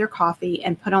bed, grab their coffee,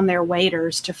 and put on their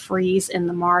waders to freeze in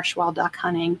the marsh while duck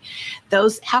hunting.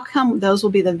 How come those will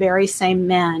be the very same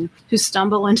men who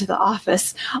stumble into the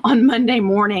office on Monday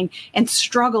morning and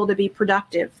struggle to be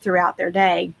productive throughout their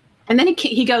day? And then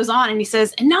he goes on and he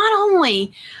says, and not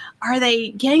only are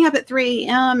they getting up at 3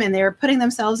 a.m. and they're putting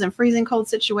themselves in freezing cold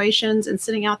situations and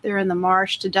sitting out there in the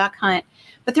marsh to duck hunt,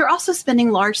 but they're also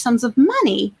spending large sums of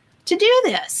money to do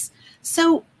this.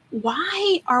 So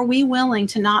why are we willing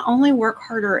to not only work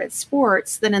harder at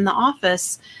sports than in the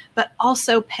office, but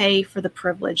also pay for the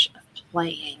privilege of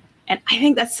playing? And I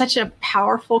think that's such a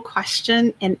powerful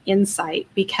question and insight,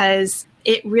 because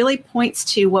it really points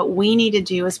to what we need to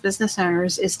do as business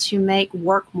owners is to make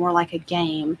work more like a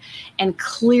game and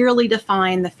clearly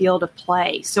define the field of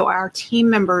play so our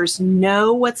team members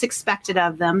know what's expected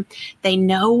of them. They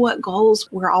know what goals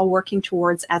we're all working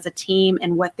towards as a team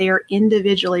and what they're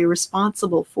individually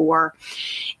responsible for,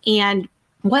 and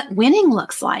what winning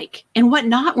looks like and what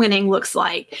not winning looks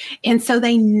like. And so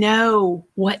they know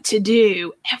what to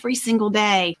do every single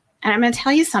day. And I'm going to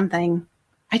tell you something.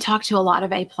 I talk to a lot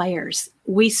of A players.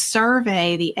 We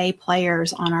survey the A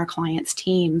players on our clients'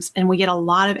 teams, and we get a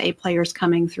lot of A players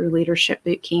coming through Leadership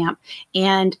Bootcamp.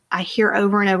 And I hear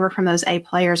over and over from those A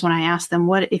players when I ask them,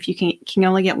 what if you can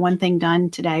only get one thing done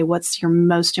today? What's your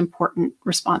most important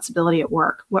responsibility at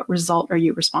work? What result are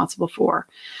you responsible for?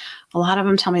 A lot of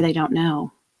them tell me they don't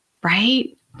know,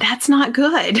 right? That's not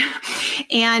good.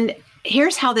 And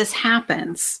here's how this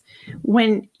happens.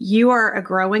 When you are a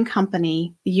growing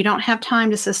company, you don't have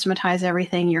time to systematize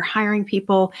everything. You're hiring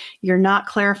people. You're not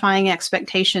clarifying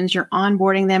expectations. You're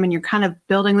onboarding them, and you're kind of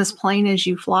building this plane as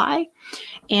you fly.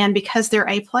 And because they're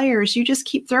A players, you just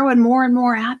keep throwing more and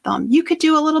more at them. You could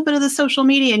do a little bit of the social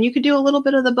media, and you could do a little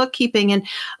bit of the bookkeeping. And,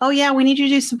 oh yeah, we need you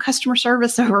to do some customer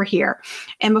service over here.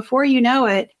 And before you know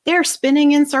it, they're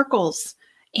spinning in circles.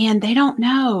 And they don't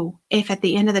know if at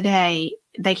the end of the day,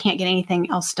 they can't get anything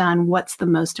else done, what's the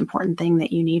most important thing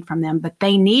that you need from them, but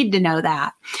they need to know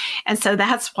that. And so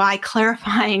that's why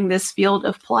clarifying this field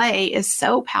of play is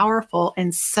so powerful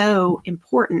and so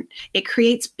important. It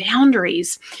creates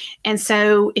boundaries. And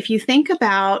so if you think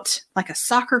about like a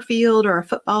soccer field or a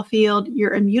football field,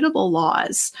 your immutable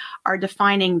laws are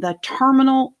defining the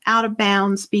terminal out of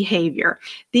bounds behavior.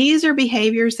 These are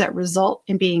behaviors that result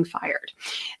in being fired.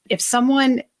 If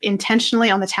someone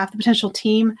intentionally on the Tap the Potential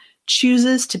team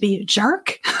chooses to be a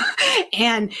jerk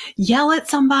and yell at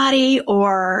somebody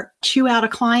or chew out a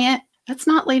client, that's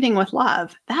not leading with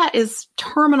love. That is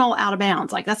terminal out of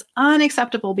bounds. Like, that's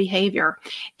unacceptable behavior.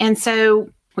 And so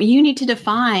you need to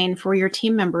define for your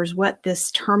team members what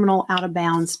this terminal out of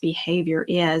bounds behavior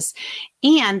is.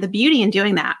 And the beauty in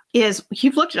doing that is,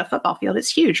 you've looked at a football field,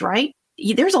 it's huge, right?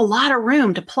 There's a lot of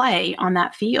room to play on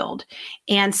that field.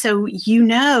 And so you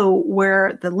know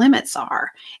where the limits are.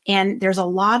 And there's a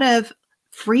lot of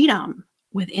freedom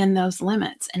within those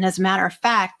limits. And as a matter of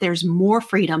fact, there's more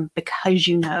freedom because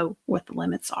you know what the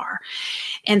limits are.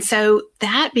 And so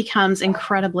that becomes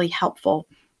incredibly helpful.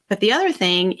 But the other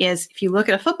thing is, if you look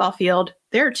at a football field,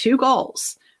 there are two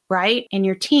goals, right? And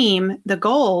your team, the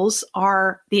goals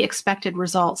are the expected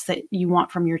results that you want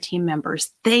from your team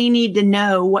members. They need to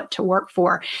know what to work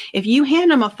for. If you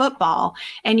hand them a football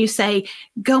and you say,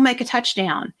 go make a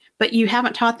touchdown, but you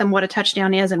haven't taught them what a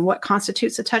touchdown is and what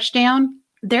constitutes a touchdown,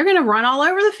 they're going to run all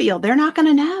over the field. They're not going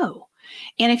to know.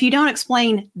 And if you don't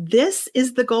explain, this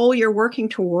is the goal you're working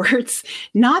towards,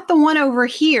 not the one over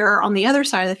here on the other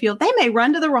side of the field, they may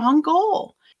run to the wrong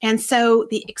goal. And so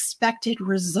the expected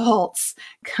results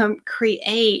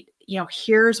create,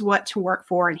 here's what to work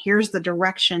for and here's the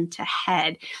direction to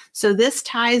head. So this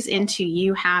ties into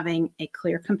you having a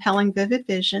clear, compelling, vivid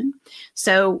vision.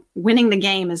 So winning the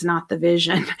game is not the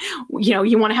vision.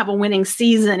 You want to have a winning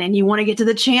season and you want to get to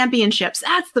the championships.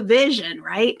 That's the vision,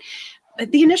 right?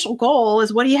 But the initial goal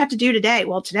is, what do you have to do today?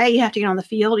 Well, today you have to get on the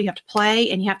field, you have to play,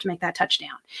 and you have to make that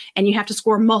touchdown. And you have to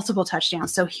score multiple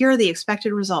touchdowns. So here are the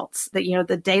expected results, that,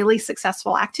 the daily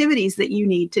successful activities that you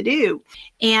need to do.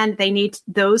 And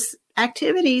those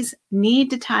activities need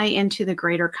to tie into the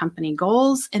greater company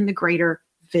goals and the greater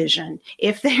vision.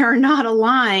 If they are not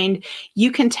aligned,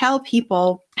 you can tell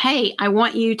people, hey, I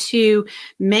want you to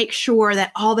make sure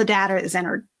that all the data is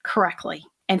entered correctly.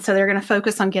 And so they're going to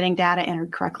focus on getting data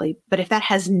entered correctly. But if that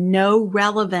has no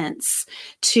relevance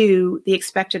to the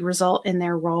expected result in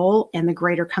their role and the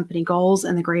greater company goals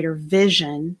and the greater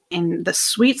vision and the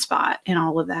sweet spot in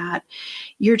all of that,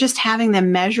 you're just having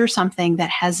them measure something that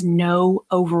has no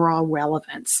overall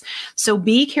relevance. So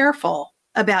be careful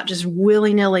about just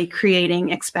willy-nilly creating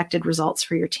expected results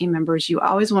for your team members. You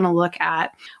always want to look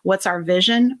at what's our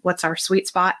vision, what's our sweet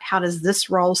spot, how does this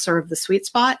role serve the sweet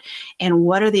spot, and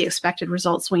what are the expected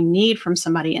results we need from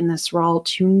somebody in this role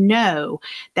to know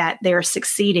that they're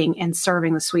succeeding in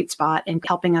serving the sweet spot and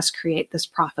helping us create this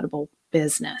profitable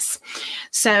business.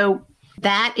 So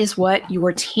that is what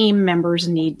your team members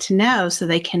need to know so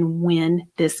they can win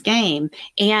this game.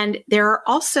 And there are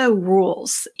also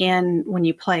rules in when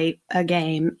you play a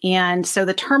game. And so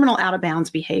the terminal out of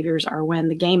bounds behaviors are when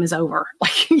the game is over.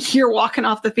 Like you're walking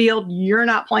off the field, you're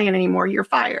not playing anymore, you're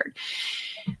fired.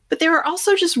 But there are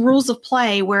also just rules of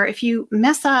play where if you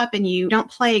mess up and you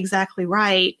don't play exactly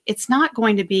right, it's not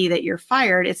going to be that you're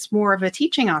fired. It's more of a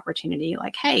teaching opportunity.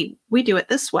 Like, hey, we do it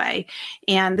this way.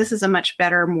 And this is a much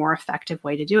better, more effective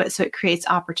way to do it. So it creates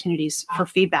opportunities for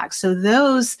feedback. So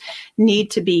those need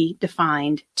to be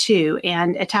defined too.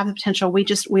 And at Tap the Potential,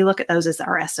 we look at those as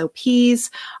our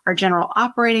SOPs, our general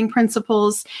operating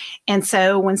principles. And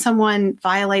so when someone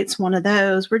violates one of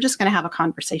those, we're just going to have a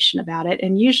conversation about it.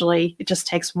 And usually it just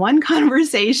takes one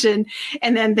conversation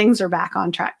and then things are back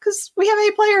on track because we have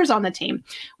A players on the team.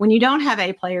 When you don't have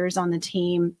A players on the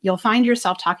team, you'll find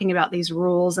yourself talking about these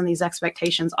rules and these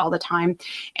expectations all the time.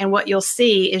 And what you'll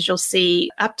see is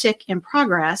uptick in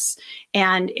progress.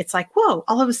 And it's like, whoa,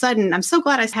 all of a sudden, I'm so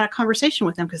glad I had a conversation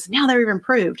with them because now they've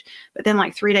improved. But then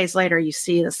like 3 days later, you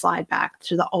see the slide back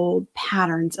to the old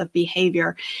patterns of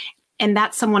behavior. And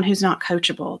that's someone who's not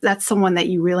coachable. That's someone that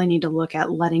you really need to look at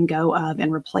letting go of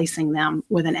and replacing them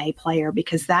with an A player,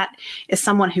 because that is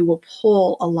someone who will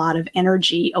pull a lot of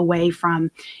energy away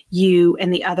from you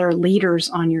and the other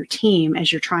leaders on your team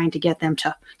as you're trying to get them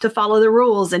to follow the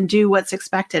rules and do what's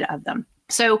expected of them.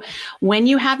 So when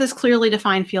you have this clearly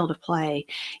defined field of play,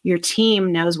 your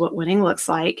team knows what winning looks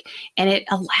like, and it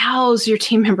allows your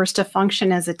team members to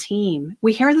function as a team.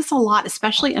 We hear this a lot,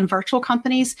 especially in virtual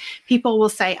companies. People will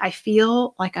say, I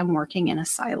feel like I'm working in a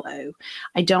silo.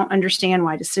 I don't understand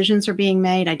why decisions are being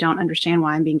made. I don't understand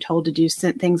why I'm being told to do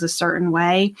things a certain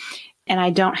way, and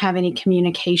I don't have any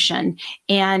communication.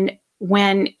 And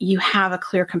when you have a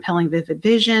clear, compelling, vivid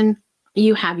vision,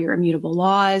 you have your immutable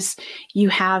laws, you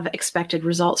have expected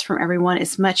results from everyone.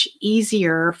 It's much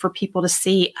easier for people to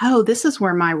see, oh, this is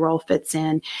where my role fits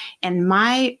in. And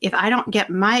if I don't get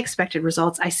my expected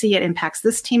results, I see it impacts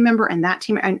this team member and that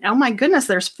team. And oh my goodness,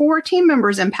 there's 4 team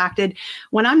members impacted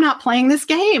when I'm not playing this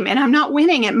game and I'm not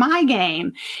winning at my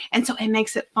game. And so it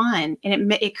makes it fun.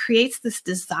 And it creates this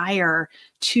desire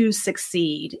to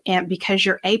succeed. And because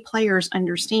your A players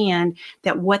understand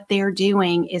that what they're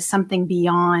doing is something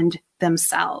beyond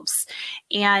themselves.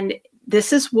 And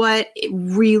this is what it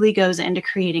really goes into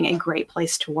creating a great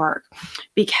place to work,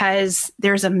 because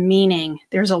there's a meaning,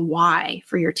 there's a why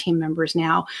for your team members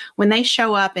now. When they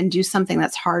show up and do something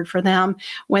that's hard for them,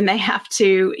 when they have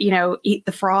to, eat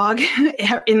the frog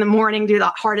in the morning, do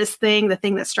the hardest thing, the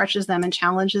thing that stretches them and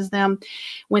challenges them,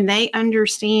 when they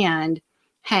understand,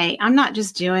 hey, I'm not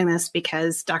just doing this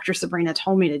because Dr. Sabrina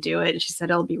told me to do it and she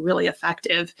said it'll be really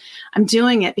effective. I'm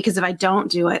doing it because if I don't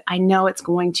do it, I know it's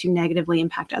going to negatively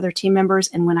impact other team members.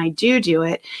 And when I do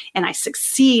it and I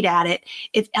succeed at it,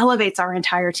 it elevates our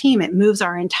entire team. It moves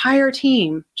our entire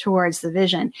team towards the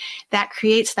vision. That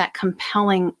creates that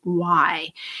compelling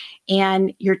why.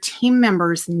 And your team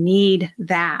members need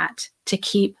that to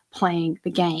keep playing the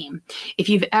game. If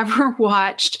you've ever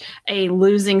watched a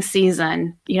losing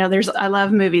season, I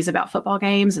love movies about football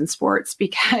games and sports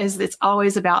because it's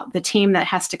always about the team that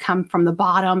has to come from the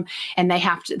bottom and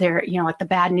they're like the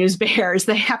bad news bears.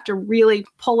 They have to really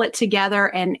pull it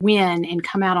together and win and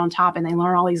come out on top, and they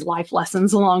learn all these life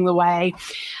lessons along the way.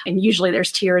 And usually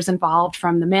there's tears involved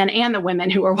from the men and the women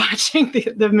who are watching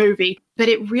the movie. But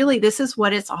this is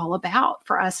what it's all about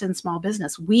for us in small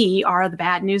business. We are the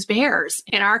bad news bears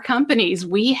in our companies.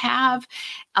 We have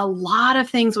a lot of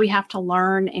things we have to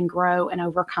learn and grow and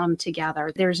overcome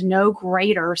together. There's no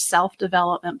greater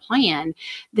self-development plan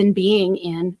than being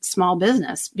in small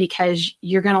business, because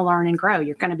you're going to learn and grow.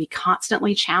 You're going to be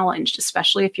constantly challenged,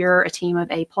 especially if you're a team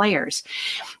of A players.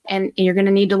 And you're going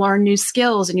to need to learn new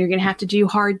skills, and you're going to have to do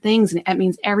hard things. And that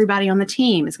means everybody on the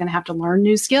team is going to have to learn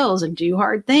new skills and do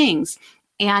hard things.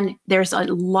 And there's a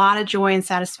lot of joy and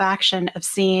satisfaction of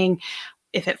seeing,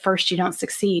 if at first you don't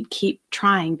succeed, keep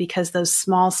trying, because those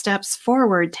small steps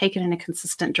forward taken in a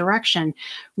consistent direction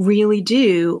really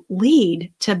do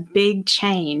lead to big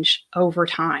change over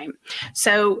time.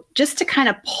 So just to kind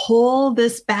of pull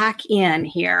this back in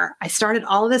here, I started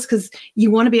all of this because you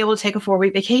want to be able to take a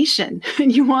 4-week vacation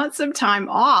and you want some time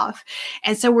off.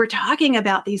 And so we're talking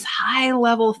about these high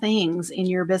level things in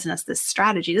your business, this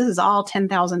strategy. This is all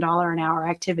 $10,000 an hour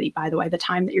activity, by the way, the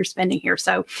time that you're spending here.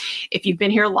 So if you've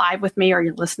been here live with me or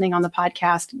you're listening on the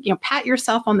podcast, pat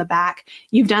yourself on the back.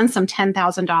 You've done some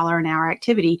 $10,000 an hour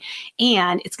activity,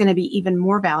 and it's going to be even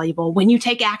more valuable when you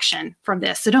take action from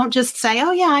this. So don't just say,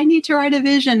 oh yeah, I need to write a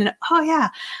vision. And oh yeah,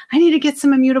 I need to get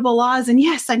some immutable laws. And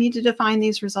yes, I need to define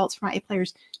these results for my A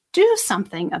players. Do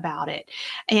something about it.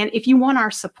 And if you want our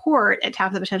support at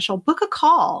Tap the Potential, book a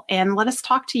call and let us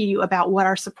talk to you about what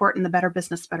our support in the Better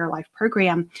Business, Better Life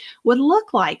program would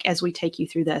look like as we take you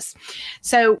through this.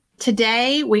 So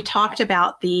today we talked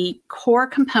about the core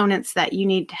components that you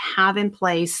need to have in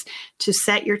place to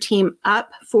set your team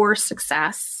up for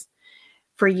success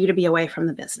for you to be away from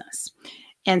the business.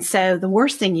 And so the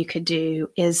worst thing you could do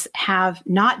is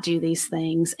not do these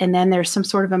things. And then there's some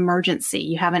sort of emergency.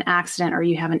 You have an accident or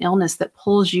you have an illness that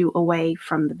pulls you away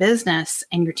from the business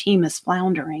and your team is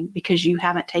floundering because you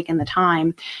haven't taken the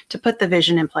time to put the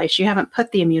vision in place. You haven't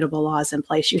put the immutable laws in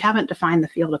place. You haven't defined the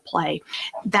field of play.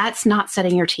 That's not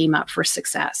setting your team up for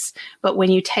success. But when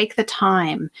you take the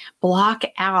time, block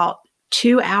out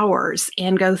 2 hours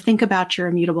and go think about your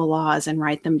immutable laws and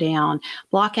write them down.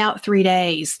 Block out 3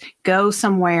 days, go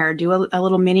somewhere, do a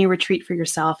little mini retreat for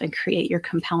yourself and create your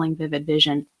compelling, vivid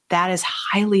vision. That is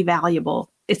highly valuable.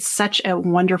 It's such a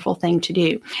wonderful thing to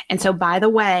do. And so, by the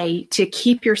way, to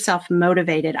keep yourself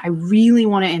motivated, I really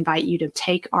want to invite you to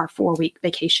take our 4-week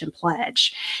vacation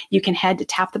pledge. You can head to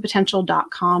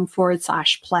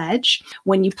tapthepotential.com/pledge.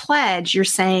 When you pledge, you're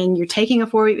saying you're taking a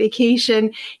 4-week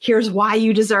vacation. Here's why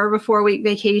you deserve a 4-week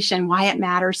vacation, why it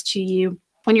matters to you.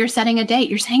 When you're setting a date,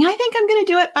 you're saying, I think I'm going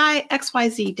to do it by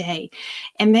XYZ day.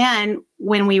 And then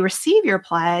when we receive your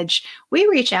pledge, we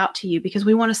reach out to you because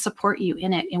we want to support you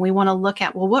in it. And we want to look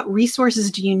at, well, what resources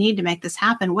do you need to make this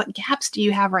happen? What gaps do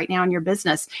you have right now in your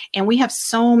business? And we have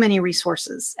so many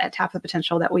resources at Tap the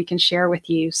Potential that we can share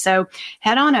with you. So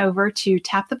head on over to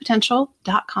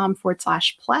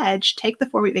tapthepotential.com/pledge, take the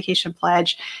 4-week vacation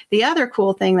pledge. The other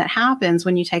cool thing that happens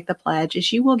when you take the pledge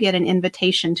is you will get an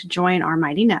invitation to join our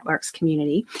Mighty Networks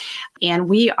community. And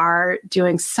we are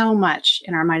doing so much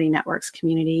in our Mighty Networks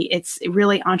community. It's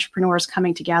really entrepreneurs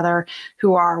coming together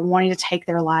who are wanting to take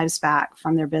their lives back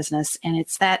from their business. And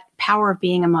it's that power of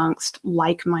being amongst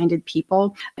like-minded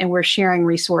people. And we're sharing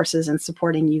resources and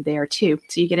supporting you there too.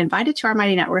 So you get invited to our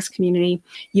Mighty Networks community.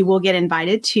 You will get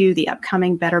invited to the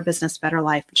upcoming Better Business, Better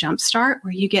Life Jumpstart,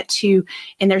 where you get to,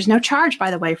 and there's no charge,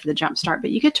 by the way, for the Jumpstart,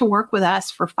 but you get to work with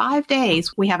us for 5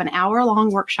 days. We have an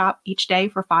hour-long workshop each day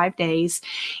for 5 days.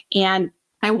 And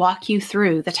I walk you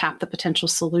through the Tap the Potential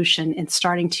solution and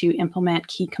starting to implement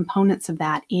key components of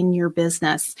that in your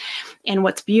business. And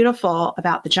what's beautiful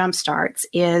about the Jumpstarts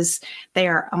is they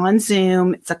are on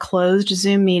Zoom. It's a closed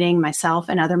Zoom meeting. Myself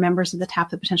and other members of the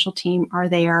Tap the Potential team are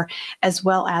there, as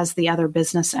well as the other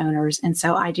business owners. And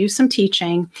so I do some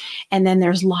teaching, and then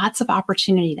there's lots of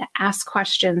opportunity to ask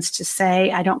questions, to say,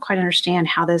 I don't quite understand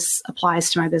how this applies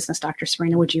to my business, Dr.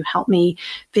 Serena. Would you help me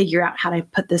figure out how to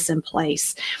put this in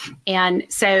place? And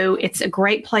so it's a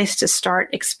great place to start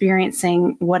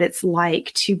experiencing what it's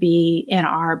like to be in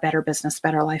our Better Business,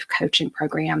 Better Life coaching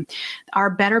program. Our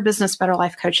Better Business, Better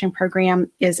Life coaching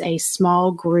program is a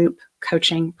small group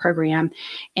coaching program,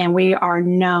 and we are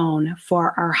known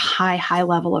for our high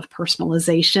level of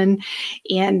personalization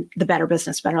in the Better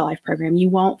Business, Better Life program. You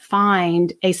won't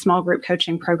find a small group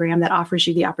coaching program that offers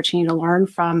you the opportunity to learn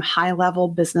from high-level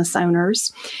business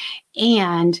owners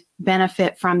and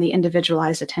benefit from the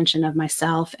individualized attention of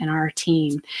myself and our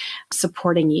team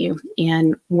supporting you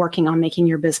in working on making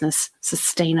your business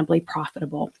sustainably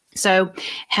profitable. So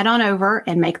head on over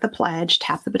and make the pledge,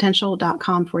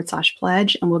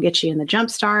 tapthepotential.com/pledge, and we'll get you in the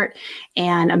Jumpstart.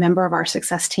 And a member of our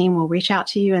success team will reach out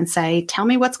to you and say, tell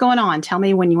me what's going on. Tell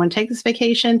me when you want to take this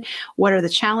vacation. What are the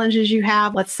challenges you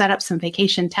have? Let's set up some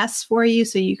vacation tests for you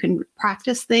so you can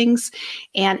practice things.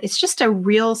 And it's just a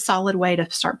real solid way to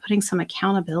start putting some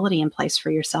accountability in place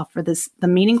for yourself for the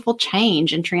meaningful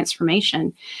change and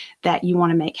transformation that you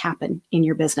want to make happen in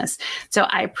your business. So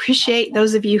I appreciate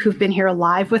those of you who've been here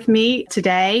live with me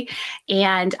today.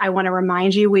 And I want to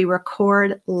remind you, we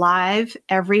record live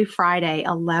every Friday,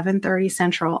 11:30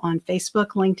 Central on Facebook,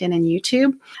 LinkedIn, and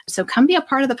YouTube. So come be a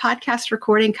part of the podcast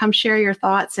recording. Come share your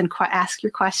thoughts and ask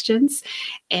your questions.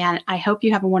 And I hope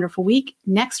you have a wonderful week.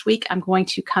 Next week, I'm going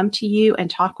to come to you and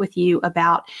talk with you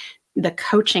about the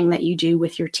coaching that you do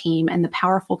with your team and the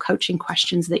powerful coaching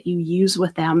questions that you use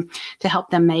with them to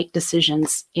help them make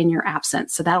decisions in your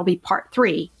absence. So that'll be part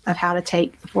 3 of how to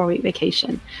take the 4-week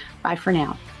vacation. Bye for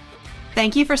now.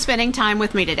 Thank you for spending time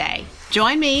with me today.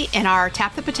 Join me in our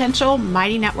Tap the Potential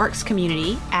Mighty Networks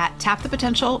community at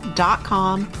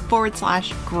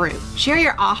tapthepotential.com/group. Share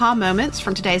your aha moments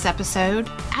from today's episode,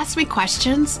 ask me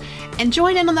questions, and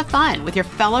join in on the fun with your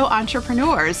fellow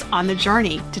entrepreneurs on the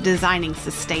journey to designing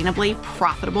sustainably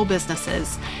profitable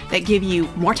businesses that give you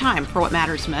more time for what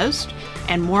matters most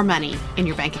and more money in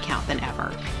your bank account than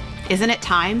ever. Isn't it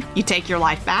time you take your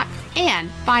life back?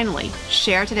 And finally,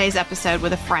 share today's episode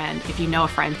with a friend if you know a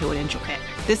friend who would enjoy it.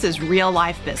 This is real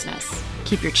life business.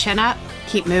 Keep your chin up,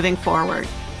 keep moving forward.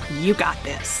 You got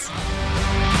this.